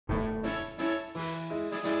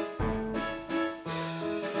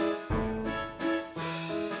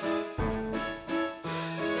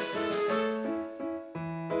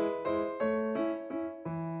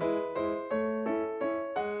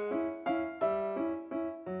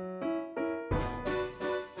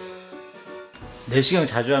내시경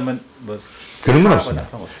자주 하면 뭐 그런 건 없습니다.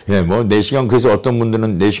 예, 뭐 내시경 그래서 어떤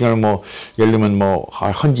분들은 내시경을 뭐 예를 들면 뭐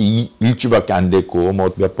한지 일주밖에 안 됐고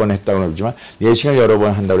뭐 몇 번 했다고 그러지만 내시경을 여러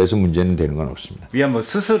번 한다고 해서 문제는 되는 건 없습니다. 위암 뭐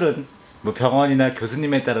수술은 뭐 병원이나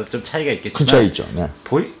교수님에 따라서 좀 차이가 있겠지만 큰 차이 있죠. 네.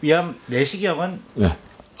 위암 내시경은 네.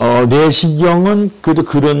 내시경은 그래도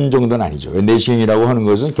그런 정도는 아니죠. 내시경이라고 하는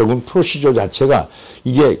것은 결국 프로시저 자체가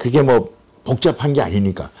이게 그렇게 뭐 복잡한 게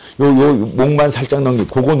아니니까 요 목만 살짝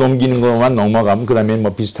그거 넘기는 것만 넘어가면 그 다음에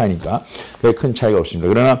뭐 비슷하니까 그게 큰 차이가 없습니다.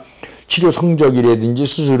 그러나 치료 성적이라든지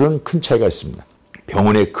수술은 큰 차이가 있습니다.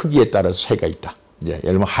 병원의 크기에 따라서 차이가 있다. 이제 예를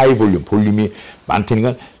들면 하이 볼륨이 많다는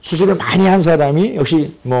건 수술을 많이 한 사람이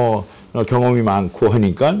역시 뭐 경험이 많고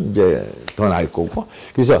하니까 이제 더 나을 거고,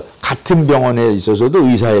 그래서 같은 병원에 있어서도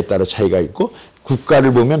의사에 따라 차이가 있고,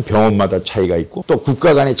 국가를 보면 병원마다 차이가 있고, 또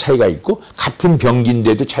국가 간의 차이가 있고, 같은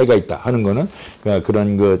병기인데도 차이가 있다 하는 거는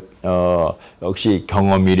그런 역시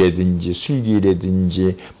경험이라든지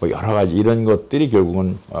술기라든지 뭐 여러 가지 이런 것들이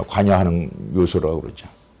결국은 관여하는 요소라고 그러죠.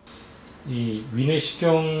 이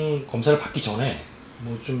위내시경 검사를 받기 전에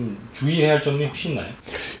뭐 좀 주의해야 할 점이 혹시 있나요?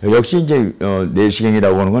 역시 이제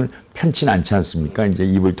내시경이라고 하는 건 편치 않지 않습니까? 이제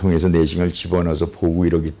입을 통해서 내시경을 집어넣어서 보고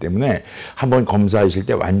이러기 때문에 한번 검사하실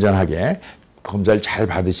때 완전하게 검사를 잘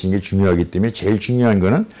받으시는 게 중요하기 때문에 제일 중요한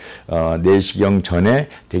거는 내시경 전에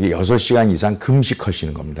되게 6시간 이상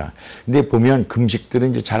금식하시는 겁니다. 근데 보면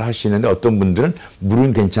금식들은 이제 잘 하시는데 어떤 분들은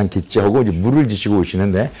물은 괜찮겠지 하고 이제 물을 드시고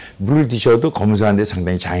오시는데 물을 드셔도 검사하는데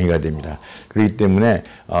상당히 장애가 됩니다. 그렇기 때문에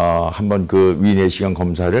한번 그 위내시경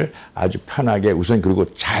검사를 아주 편하게 우선 그리고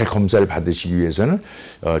잘 검사를 받으시기 위해서는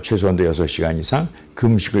최소한도 6시간 이상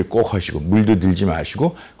금식을 꼭 하시고 물도 들지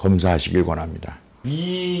마시고 검사하시길 권합니다.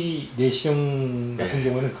 위내시경 같은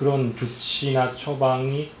경우에는 그런 조치나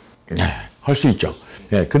처방이 할 수 있죠.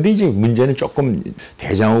 네, 근데 이제 문제는 조금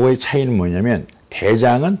대장하고의 차이는 뭐냐면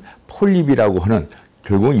대장은 폴립이라고 하는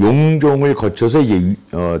결국 용종을 거쳐서 이제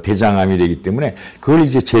대장암이 되기 때문에 그걸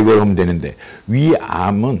이제 제거를 하면 되는데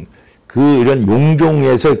위암은 이런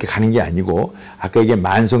용종에서 이렇게 가는 게 아니고 아까 이게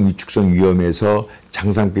만성 위축성 위염에서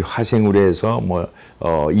장상비 화생으로 해서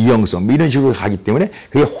이형성 이런 식으로 가기 때문에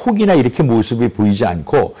그게 혹이나 이렇게 모습이 보이지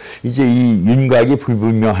않고 이제 이 윤곽이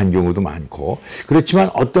불분명한 경우도 많고 그렇지만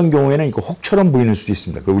어떤 경우에는 이거 혹처럼 보이는 수도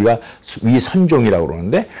있습니다. 우리가 위선종이라고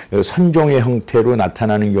그러는데 선종의 형태로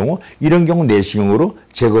나타나는 경우 이런 경우 내시경으로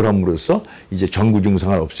제거를 함으로써 이제 전구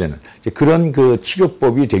증상을 없애는 그런 그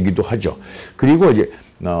치료법이 되기도 하죠. 그리고 이제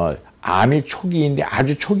암이 초기인데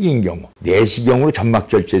아주 초기인 경우 내시경으로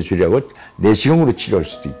점막절제술이라고 내시경으로 치료할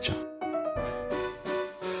수도 있죠.